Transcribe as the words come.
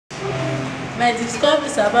My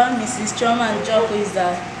discoveries about Mrs. Chioma Njoku is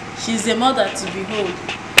that she is a mother to behold.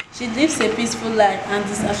 She lives a peaceful life and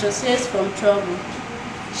disassociates from trouble.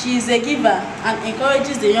 She is a giver and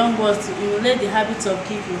encourages the young ones to emulate the habit of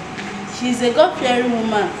giving. She is a God-fearing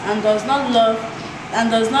woman and does not live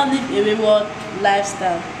a wayward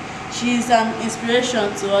lifestyle. She is an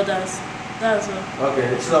inspiration to others. That's all.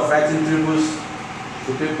 Okay, instead of writing tributes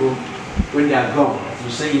to people when they are gone, you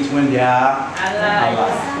say it when they are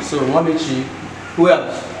alive. So, Momichi, who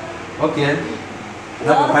else? Okay,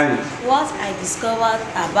 What I discovered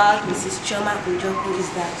about Mrs. Chioma Njoku is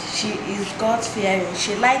that she is God-fearing.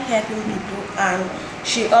 She likes helping people and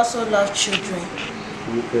she also loves children.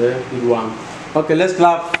 Okay, good one. Okay, let's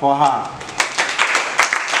clap for her.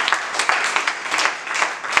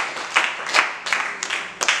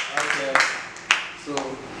 Okay, so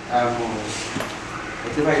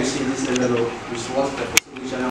whatever you see in this envelope is what the